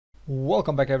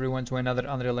Welcome back everyone to another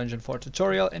Unreal Engine 4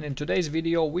 tutorial, and in today's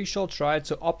video we shall try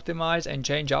to optimize and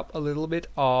change up a little bit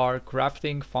our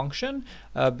crafting function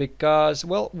because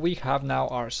well, we have now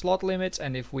our slot limits,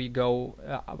 and if we go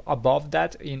above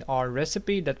that in our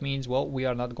recipe, that means well, we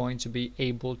are not going to be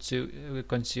able to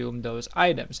consume those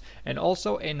items. And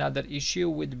also another issue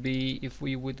would be if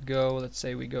we would go, let's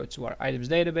say we go to our items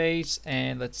database,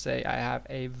 and let's say I have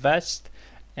a vest,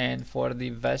 and for the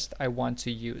vest I want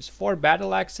to use 4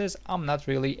 battle axes. I'm not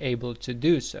really able to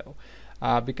do so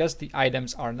because the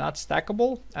items are not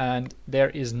stackable, and there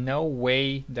is no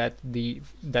way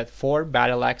that 4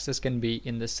 battle axes can be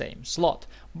in the same slot.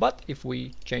 But if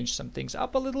we change some things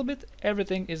up a little bit,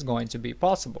 everything is going to be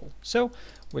possible. So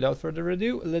without further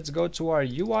ado, let's go to our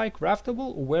UI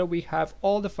craftable, where we have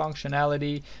all the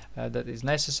functionality that is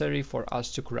necessary for us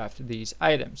to craft these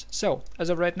items. So as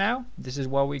of right now, this is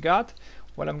what we got.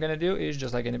 What I'm going to do is,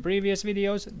 just like in the previous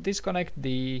videos, disconnect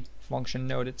the function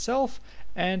node itself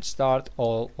and start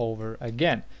all over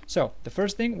again. So the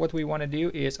first thing what we want to do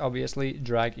is obviously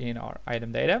drag in our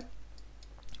item data.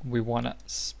 We want to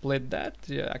split that.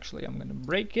 Actually, I'm going to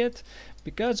break it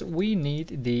because we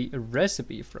need the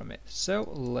recipe from it. So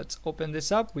let's open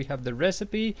this up. We have the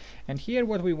recipe, and here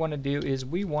what we want to do is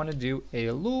we want to do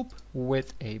a loop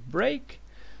with a break.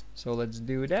 So let's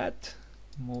do that.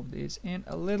 Move this in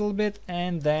a little bit,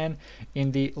 and then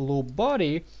in the loop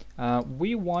body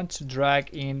we want to drag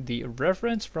in the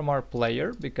reference from our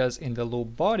player, because in the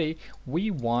loop body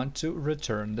we want to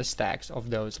return the stacks of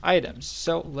those items.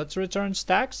 So let's return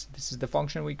stacks. This is the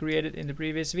function we created in the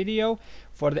previous video.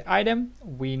 For the item,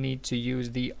 we need to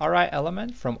use the RI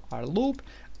element from our loop,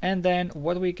 and then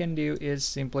what we can do is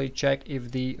simply check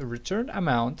if the return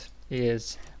amount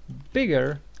is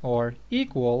bigger or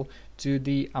equal to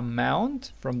the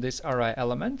amount from this RI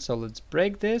element. So let's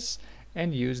break this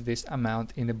and use this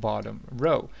amount in the bottom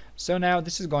row. So now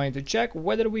this is going to check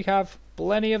whether we have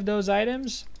plenty of those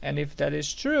items, and if that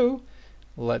is true,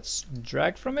 let's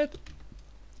drag from it,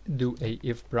 do a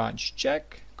if branch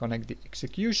check, connect the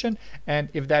execution, and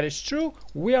if that is true,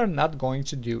 we are not going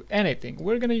to do anything.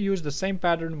 We're going to use the same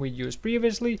pattern we used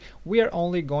previously. We are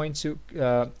only going to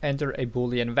enter a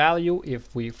Boolean value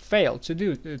if we fail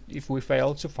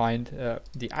to find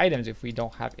the items, if we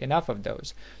don't have enough of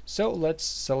those. So let's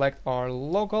select our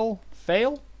local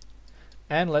fail,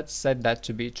 and let's set that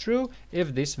to be true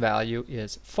if this value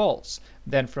is false.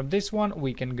 Then from this one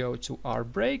we can go to our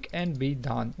break and be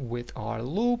done with our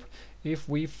loop if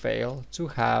we fail to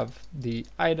have the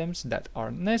items that are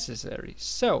necessary.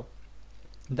 So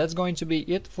that's going to be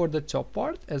it for the top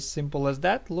part. As simple as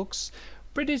that. Looks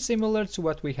pretty similar to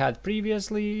what we had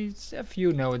previously. It's a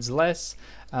few nodes less.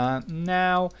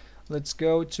 Now let's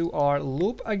go to our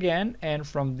loop again, and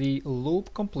from the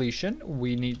loop completion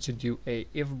we need to do a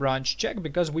if branch check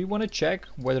because we want to check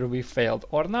whether we failed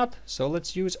or not. So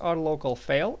let's use our local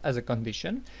fail as a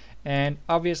condition, and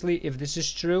obviously if this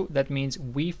is true, that means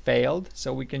we failed,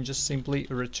 so we can just simply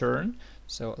return.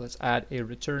 So let's add a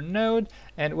return node,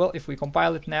 and well, if we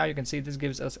compile it now, you can see this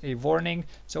gives us a warning.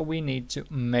 So we need to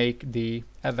make the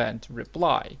event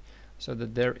reply so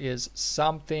that there is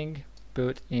something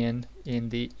put in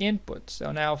the input.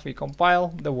 So now if we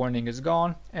compile, the warning is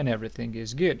gone and everything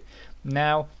is good.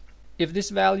 Now if this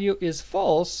value is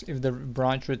false, if the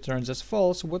branch returns as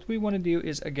false, what we want to do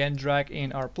is again drag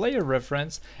in our player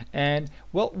reference, and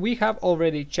well, we have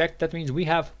already checked. That means we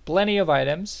have plenty of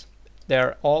items.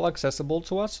 They're all accessible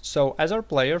to us. So as our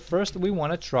player, first we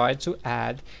want to try to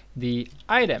add the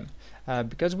item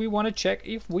because we want to check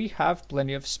if we have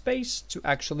plenty of space to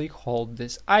actually hold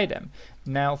this item.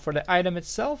 Now for the item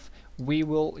itself, we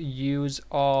will use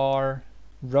our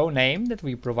row name that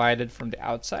we provided from the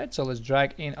outside. So let's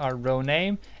drag in our row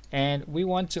name, and we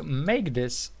want to make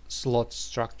this slot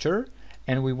structure,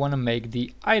 and we want to make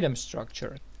the item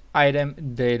structure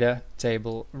item data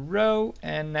table row.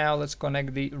 And now let's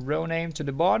connect the row name to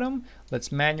the bottom.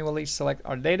 Let's manually select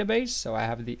our database. So I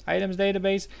have the items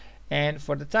database, and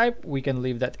for the type we can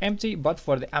leave that empty, but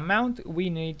for the amount we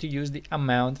need to use the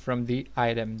amount from the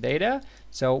item data.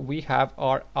 So we have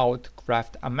our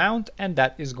outcraft amount, and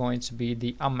that is going to be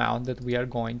the amount that we are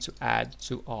going to add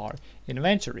to our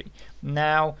inventory.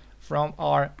 Now from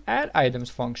our add items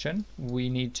function, we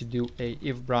need to do a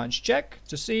if branch check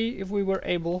to see if we were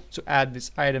able to add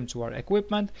this item to our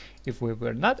equipment. If we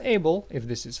were not able, if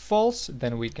this is false,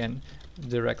 then we can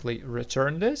directly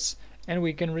return this, and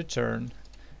we can return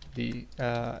the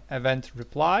event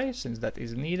reply, since that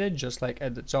is needed, just like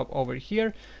at the top over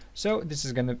here. So this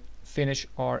is going to finish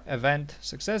our event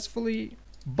successfully.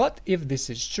 But if this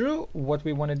is true, what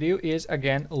we want to do is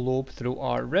again loop through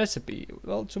our recipe.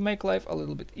 Well, to make life a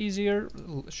little bit easier,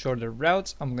 shorter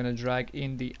routes, I'm going to drag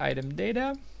in the item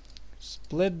data,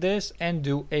 split this and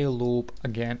do a loop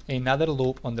again, another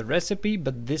loop on the recipe,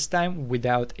 but this time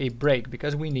without a break,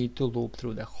 because we need to loop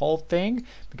through the whole thing,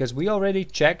 because we already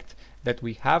checked that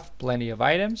we have plenty of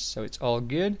items, so it's all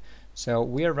good. So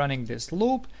we are running this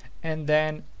loop, and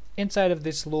then inside of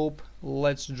this loop,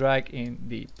 let's drag in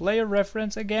the player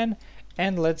reference again,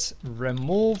 and let's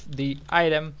remove the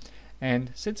item.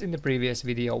 And since in the previous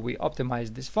video we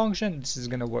optimized this function, this is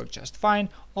going to work just fine.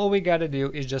 All we got to do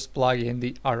is just plug in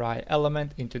the RI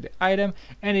element into the item,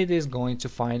 and it is going to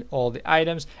find all the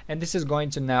items, and this is going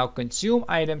to now consume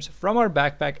items from our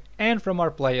backpack and from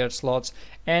our player slots.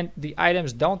 And the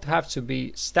items don't have to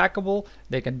be stackable,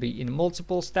 they can be in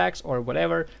multiple stacks or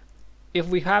whatever. If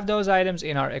we have those items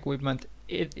in our equipment,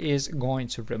 it is going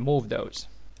to remove those.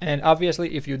 And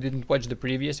obviously, if you didn't watch the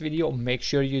previous video, make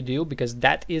sure you do, because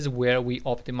that is where we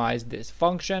optimize this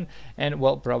function. And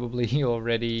well, probably you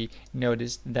already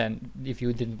noticed then, if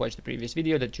you didn't watch the previous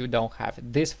video, that you don't have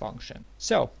this function.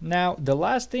 So now the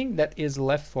last thing that is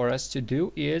left for us to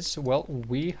do is, well,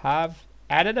 we have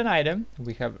added an item,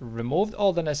 we have removed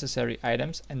all the necessary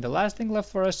items, and the last thing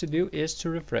left for us to do is to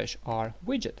refresh our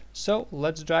widget. So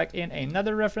let's drag in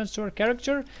another reference to our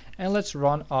character, and let's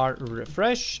run our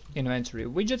refresh inventory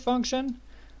widget function,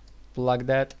 plug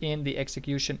that in the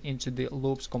execution into the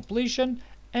loop's completion,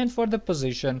 and for the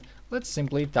position, let's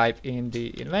simply type in the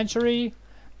inventory,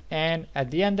 and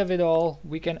at the end of it all,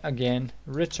 we can again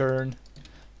return.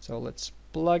 So let's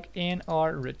plug in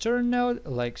our return node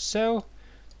like so.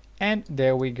 And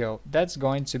there we go. That's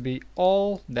going to be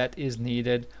all that is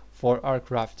needed for our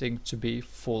crafting to be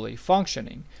fully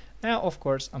functioning. Now, of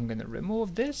course, I'm going to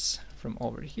remove this from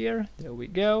over here. There we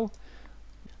go.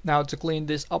 Now, to clean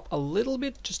this up a little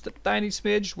bit, just a tiny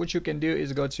smidge, what you can do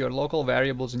is go to your local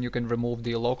variables and you can remove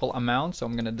the local amount. So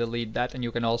I'm going to delete that, and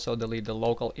you can also delete the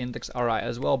local index RI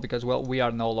as well, because, well, we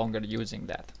are no longer using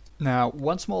that. Now,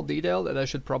 one small detail that I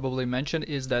should probably mention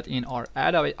is that in our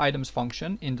add items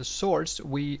function in the source,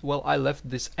 I left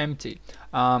this empty.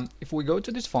 If we go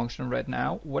to this function right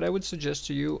now, what I would suggest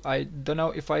to you, I don't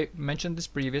know if I mentioned this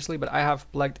previously, but I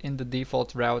have plugged in the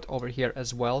default route over here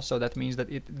as well. So that means that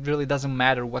it really doesn't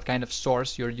matter what kind of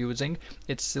source you're using,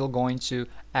 it's still going to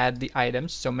add the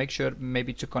items. So make sure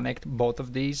maybe to connect both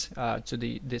of these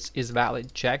to this is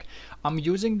valid check. I'm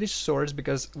using this source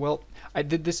because, well, I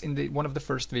did this in one of the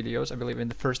first videos, I believe in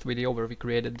the first video where we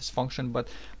created this function, but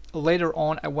later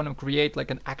on I want to create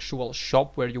like an actual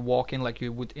shop where you walk in like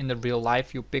you would in the real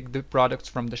life. You pick the products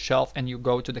from the shelf and you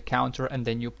go to the counter and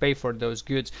then you pay for those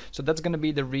goods. So that's going to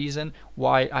be the reason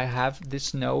why I have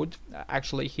this node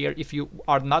actually here. If you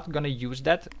are not going to use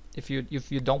that, if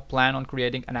you don't plan on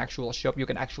creating an actual shop, you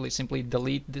can actually simply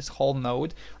delete this whole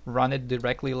node, run it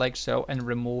directly like so, and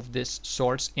remove this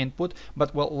source input.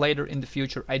 But well, later in the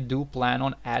future I do plan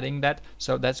on adding that,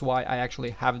 so that's why I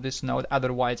actually have this node.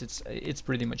 Otherwise it's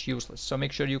pretty much useless. So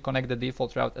make sure you connect the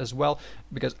default route as well,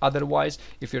 because otherwise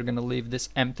if you're gonna leave this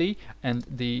empty and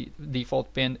the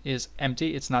default pin is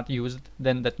empty, it's not used,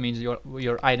 then that means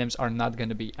your items are not going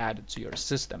to be added to your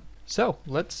system. So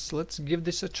let's give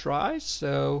this a try.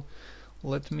 So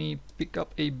let me pick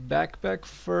up a backpack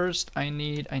first. I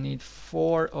need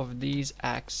 4 of these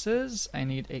axes. I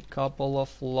need a couple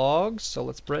of logs. So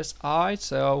let's press I.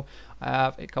 So I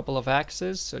have a couple of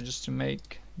axes. So just to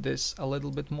make this a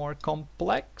little bit more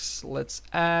complex, let's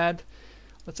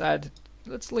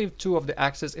leave 2 of the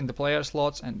axes in the player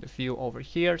slots and a few over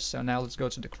here. So now let's go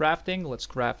to the crafting. Let's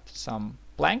craft some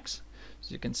planks.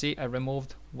 So you can see I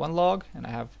removed 1 log and I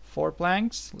have 4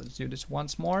 planks. Let's do this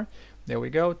once more. There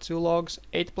we go, 2 logs,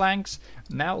 8 planks.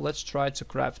 Now let's try to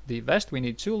craft the vest. We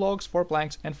need 2 logs, 4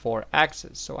 planks, and 4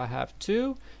 axes. So I have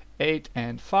 2, 8,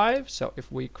 and 5. So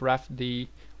if we craft the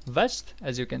vest,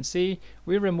 as you can see,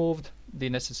 we removed the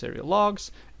necessary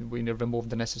logs, we removed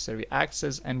the necessary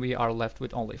axes, and we are left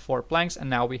with only 4 planks, and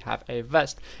now we have a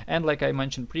vest. And like I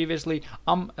mentioned previously,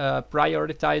 I'm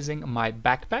prioritizing my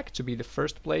backpack to be the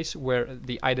first place where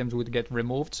the items would get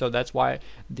removed, so that's why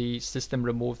the system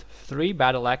removed 3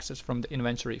 battle axes from the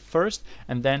inventory first,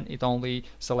 and then it only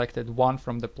selected 1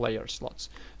 from the player slots.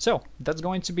 So that's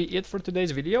going to be it for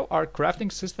today's video. Our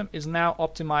crafting system is now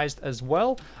optimized as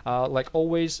well. Like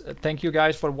always, thank you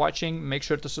guys for watching. Make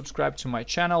sure to subscribe to to my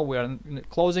channel. We are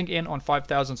closing in on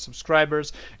 5,000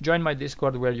 subscribers. Join my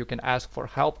Discord where you can ask for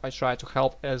help. I try to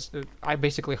help I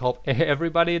basically help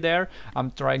everybody there.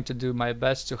 I'm trying to do my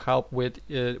best to help with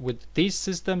these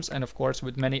systems, and of course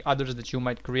with many others that you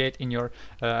might create in your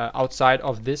outside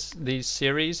of these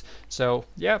series. So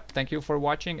yeah, thank you for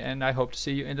watching, and I hope to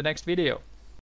see you in the next video.